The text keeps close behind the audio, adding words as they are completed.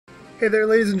Hey there,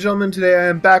 ladies and gentlemen. Today I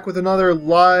am back with another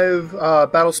live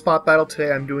battle spot battle.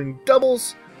 Today I'm doing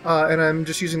doubles, and I'm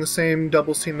just using the same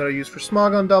doubles team that I used for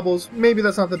Smog on doubles. Maybe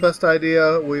that's not the best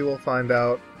idea. We will find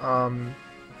out.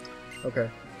 Okay.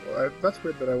 Well, that's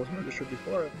weird that I wasn't registered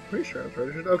before. I'm pretty sure I was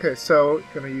registered. Okay, so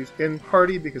gonna use in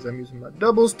party because I'm using my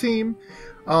doubles team.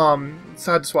 So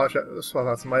I had to swap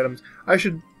out some items. I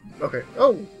should. Okay.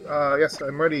 Oh, yes,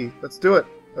 I'm ready. Let's do it.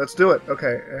 Let's do it.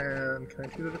 Okay, and can I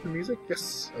choose a different music?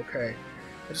 Yes. Okay.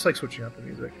 I just like switching up the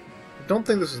music. I don't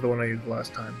think this is the one I used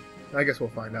last time. I guess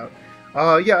we'll find out.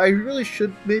 Yeah, I really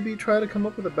should maybe try to come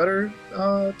up with a better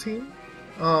team.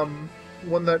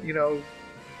 One that, you know,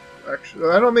 actually,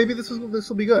 I don't know, maybe this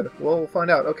will be good. We'll find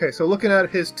out. Okay, so looking at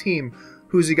his team,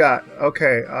 who's he got?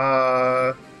 Okay,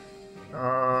 I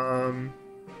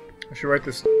should write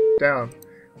this down.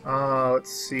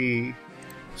 Let's see.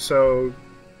 So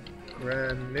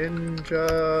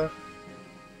Greninja,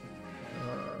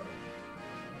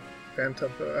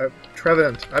 Phantom,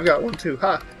 Trevenant. I've got one too.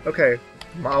 Ha! Okay.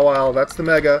 Mawile, that's the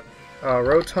Mega.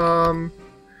 Rotom,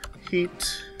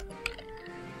 Heat,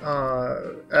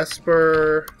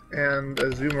 Esper, and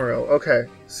Azumarill. Okay,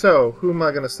 so who am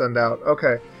I going to send out?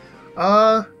 Okay.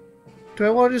 Do I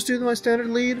want to just do my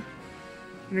standard lead?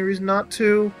 Any reason not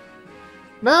to?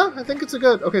 Nah, I think it's a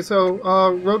good. Okay, so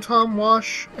Rotom,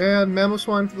 Wash, and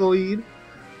Mamoswine for the lead.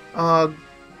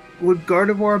 Would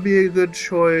Gardevoir be a good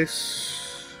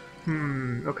choice?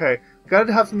 Okay.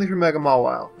 Gotta have something for Mega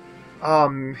Mawile.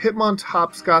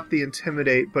 Hitmontop's got the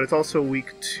Intimidate, but it's also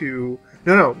weak to...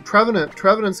 No, Trevenant.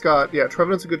 Trevenant's got... Yeah,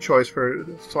 Trevenant's a good choice for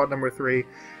slot number 3.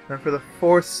 And for the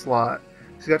 4th slot,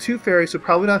 he's got 2 fairies, so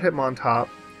probably not Hitmontop.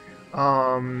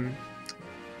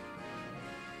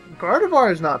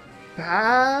 Gardevoir is not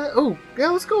bad. Oh, yeah,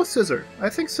 let's go with Scissor. I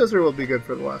think Scissor will be good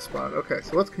for the last spot. Okay,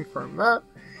 so let's confirm that.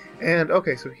 And,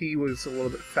 okay, so he was a little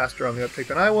bit faster on the uptake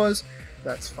than I was.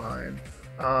 That's fine.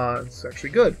 It's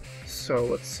actually good. So,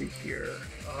 let's see here.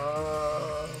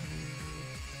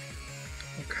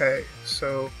 Okay,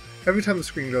 so every time the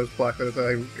screen goes black, I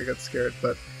get scared,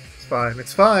 but it's fine.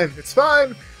 It's fine. It's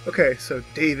fine! Okay, so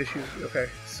Dave issues. Okay,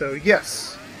 so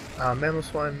yes.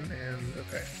 Mamoswine and...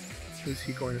 Okay. Who's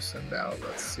he going to send out?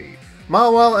 Let's see.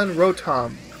 Mawile and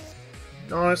Rotom.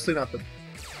 Honestly, not the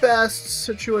best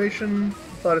situation,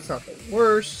 but it's not the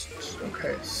worst.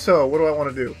 Okay, so what do I want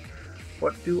to do?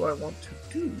 What do I want to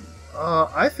do?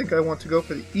 I think I want to go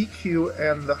for the EQ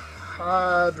and the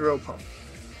Hydro Pump.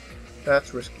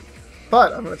 That's risky,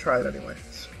 but I'm going to try it anyway.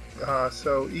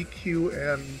 So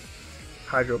EQ and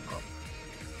Hydro Pump.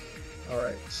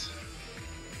 Alright.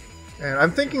 And I'm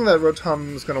thinking that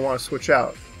Rotom is going to want to switch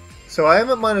out. So I am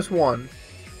at -1,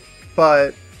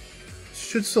 but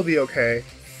should still be okay.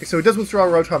 So he does withdraw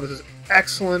Rotom. This is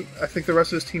excellent. I think the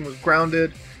rest of his team was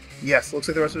grounded. Yes, looks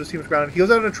like the rest of his team was grounded. He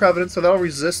goes out into Trevenant, so that'll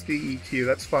resist the EQ.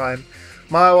 That's fine.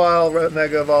 Mawile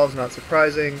Mega Evolves, not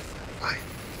surprising. I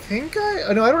think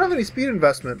no, I don't have any speed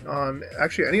investment on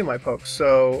actually any of my pokes.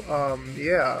 So,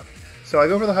 yeah. So I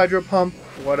go for the Hydro Pump,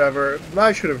 whatever.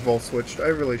 I should have Volt Switched. I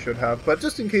really should have. But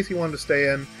just in case he wanted to stay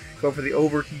in, go for the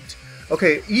Overheat.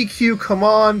 Okay, EQ, come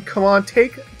on,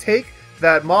 take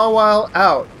that Mawile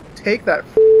out. Take that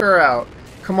f***er out.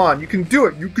 Come on, you can do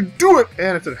it,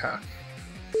 and it's at half.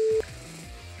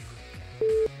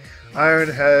 Iron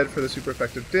Head for the super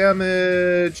effective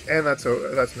damage, and that's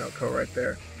no-co right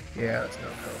there. Yeah, that's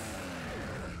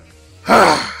no-co.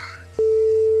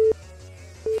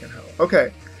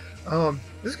 Okay,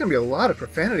 this is gonna be a lot of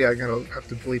profanity I'm gonna have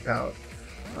to bleep out.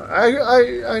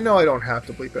 I know I don't have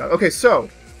to bleep it out. Okay, so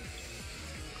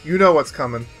you know what's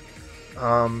coming.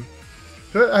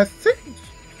 I think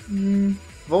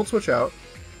Volt Switch out.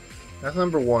 That's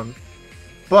number 1.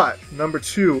 But number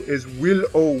 2 is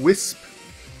Will-O-Wisp.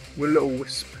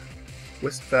 Will-O-Wisp.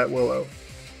 Wisp that Willow.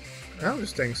 I'm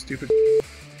just saying stupid.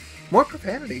 More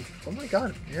profanity. Oh my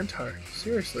god, Antar.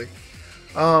 Seriously.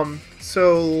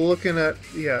 So looking at...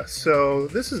 Yeah, so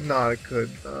this is not a good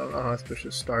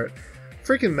auspicious start.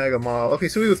 Freaking Mega Mall. Okay,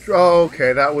 so we withdraw. Oh,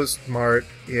 okay, that was smart.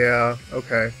 Yeah,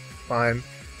 okay, fine.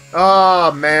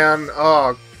 Oh, man.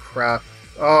 Oh, crap.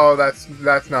 Oh, that's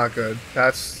not good.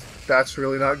 That's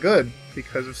really not good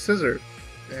because of Scissor.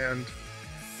 And,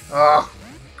 oh,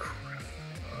 crap.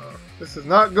 This is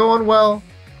not going well.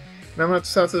 And I'm going to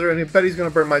South Scissor, and I bet he's going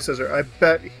to burn my Scissor. I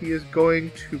bet he is going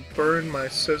to burn my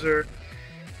Scissor,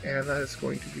 and that is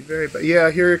going to be very bad. Yeah,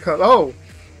 here it comes. Oh!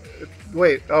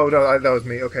 Wait, oh no, that was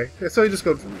me. Okay, so he just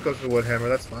goes for the Wood Hammer.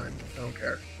 That's fine. I don't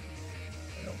care.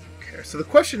 I don't care. So the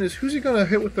question is, who's he gonna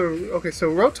hit with the? Okay, so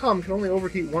Rotom can only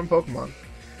overheat one Pokemon.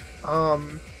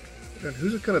 And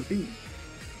who's it gonna be?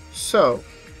 So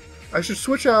I should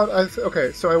switch out.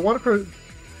 Okay, so I want to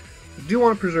I do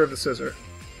want to preserve the scissor.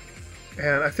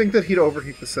 And I think that he'd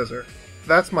overheat the scissor.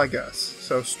 That's my guess.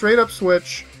 So straight up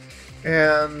switch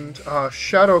and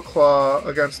Shadow Claw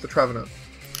against the Trevenant.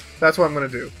 That's what I'm going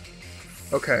to do.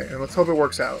 Okay, and let's hope it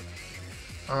works out.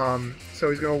 So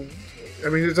he's going to... I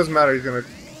mean, it doesn't matter. He's going to...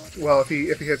 Well, if he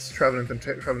hits the Trevenant, then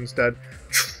Trevenant's dead.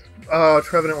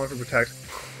 Trevenant went for Protect.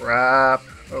 Crap.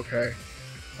 Okay.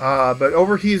 But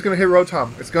overheat is going to hit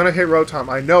Rotom. It's going to hit Rotom.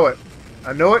 I know it.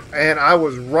 I know it, and I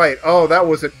was right. Oh, that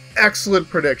was an excellent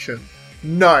prediction.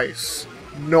 Nice.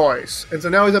 Nice. And so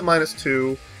now he's at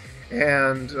 -2,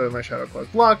 and my Shadow Claw is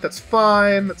blocked. That's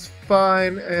fine. That's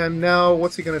fine. And now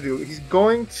what's he going to do? He's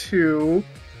going to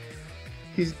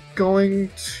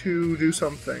do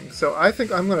something. So I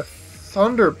think I'm going to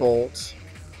Thunderbolt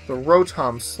the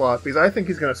Rotom slot, because I think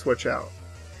he's going to switch out.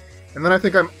 And then I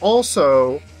think I'm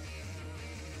also...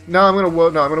 No, I'm going to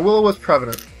Will-O-Wisp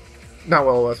Trevenant. Not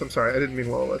Will-O-Wisp, I'm sorry. I didn't mean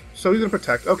Will-O-Wisp. So he's going to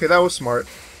Protect. Okay, that was smart,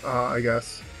 I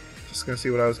guess. Just going to see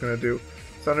what I was going to do.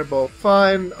 Thunderbolt,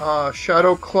 fine.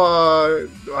 Shadow Claw...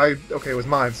 Okay, it was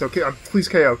mine. So please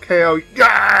KO. KO.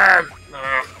 Yeah!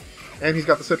 And he's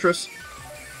got the Citrus.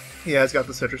 Yeah, he's got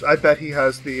the Citrus. I bet he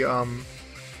has the...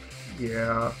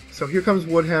 Yeah. So here comes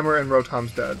Woodhammer and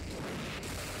Rotom's dead.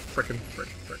 Frickin'.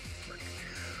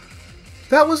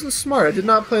 That wasn't smart. I did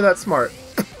not play that smart.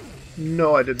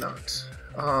 No, I did not.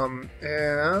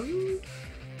 And...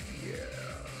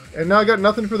 Yeah. And now I got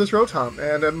nothing for this Rotom.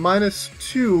 And at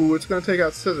 -2, it's going to take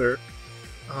out Scissor.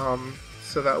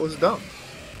 So that was dumb.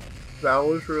 That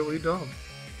was really dumb.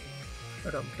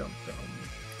 Dumb.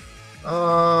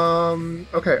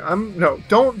 Okay, no,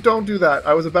 don't do that.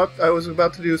 I was about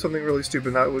to do something really stupid,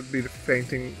 and that would be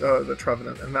fainting the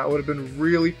Trevenant, and that would have been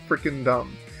really freaking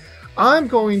dumb. I'm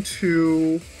gonna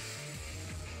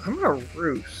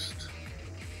Roost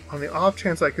on the off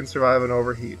chance I can survive an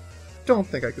overheat. Don't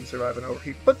think I can survive an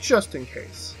overheat, but just in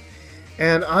case.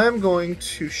 And I'm going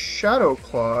to Shadow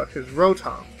Claw his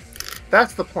Rotom.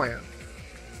 That's the plan.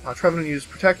 Trevenant uses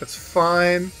Protect. That's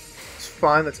fine. It's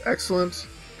fine. That's excellent.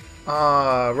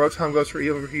 Rotom goes for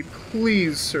overheat.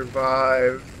 Please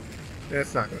survive.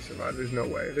 It's not going to survive. There's no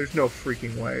way. There's no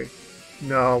freaking way.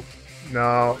 No.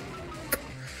 Now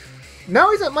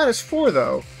he's at -4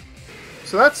 though,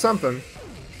 so that's something.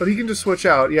 But he can just switch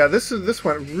out. Yeah, this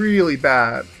went really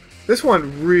bad. This went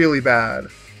really bad.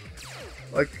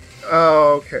 Like,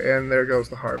 oh, okay, and there goes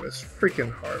the Harvest.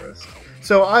 Freaking Harvest.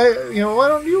 So why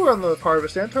don't you run the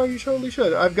Harvest, Antar? You totally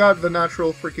should. I've got the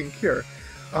natural freaking cure.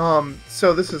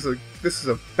 So this is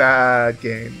a bad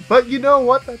game, but you know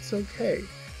what? That's okay.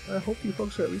 I hope you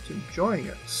folks are at least enjoying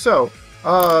it. So,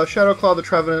 Shadow Claw the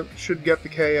Trevenant should get the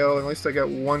KO. At least I get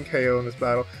one KO in this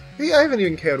battle. I haven't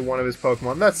even KO'd one of his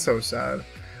Pokemon. That's so sad.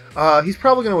 He's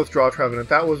probably going to withdraw Trevenant.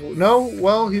 That was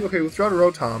okay. Withdraw to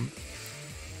Rotom.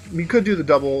 We could do the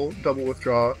double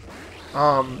withdraw.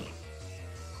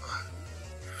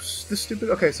 This stupid.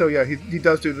 Okay, so yeah, he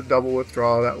does do the double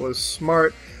withdraw. That was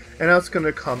smart. And now it's going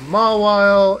to come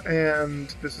Mawile,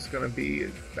 and this is going to be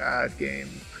a bad game.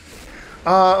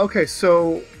 Okay,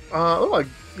 so... oh, I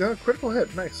got a critical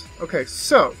hit. Nice. Okay,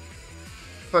 so...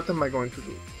 What am I going to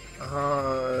do?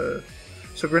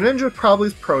 So Greninja probably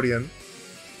is Protean.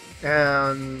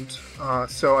 And...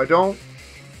 so I don't...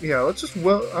 Yeah, let's just... I'm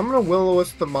going to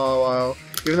Will-O-Wisp the Mawile,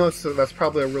 even though that's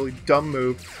probably a really dumb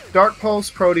move. Dark Pulse,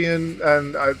 Protean,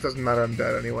 and it doesn't matter, I'm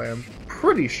dead anyway. I'm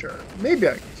pretty sure. Maybe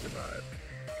I can survive.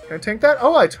 Can I tank that?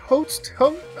 Oh, I tanked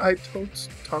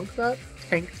that?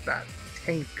 Tanked that.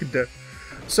 Tanked.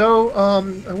 So,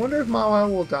 I wonder if Mawile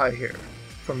will die here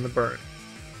from the burn.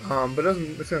 But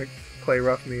it's gonna play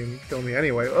rough me and kill me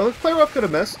anyway. Well, play rough could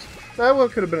have missed. That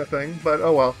could have been a thing, but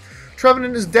oh well.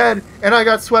 Trevenant is dead, and I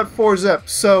got swept 4-zip,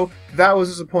 so that was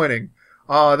disappointing.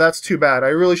 That's too bad. I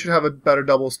really should have a better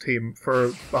doubles team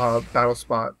for Battle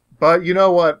Spot. But you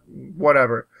know what?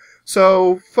 Whatever.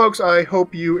 So, folks, I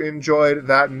hope you enjoyed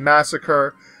that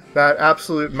massacre, that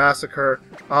absolute massacre.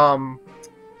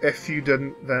 If you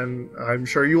didn't, then I'm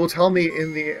sure you will tell me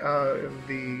in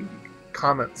the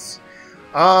comments.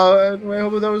 I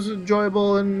hope that was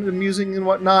enjoyable and amusing and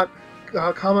whatnot.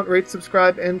 Comment, rate,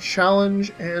 subscribe, and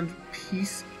challenge, and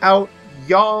peace out,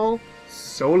 y'all.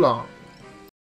 So long.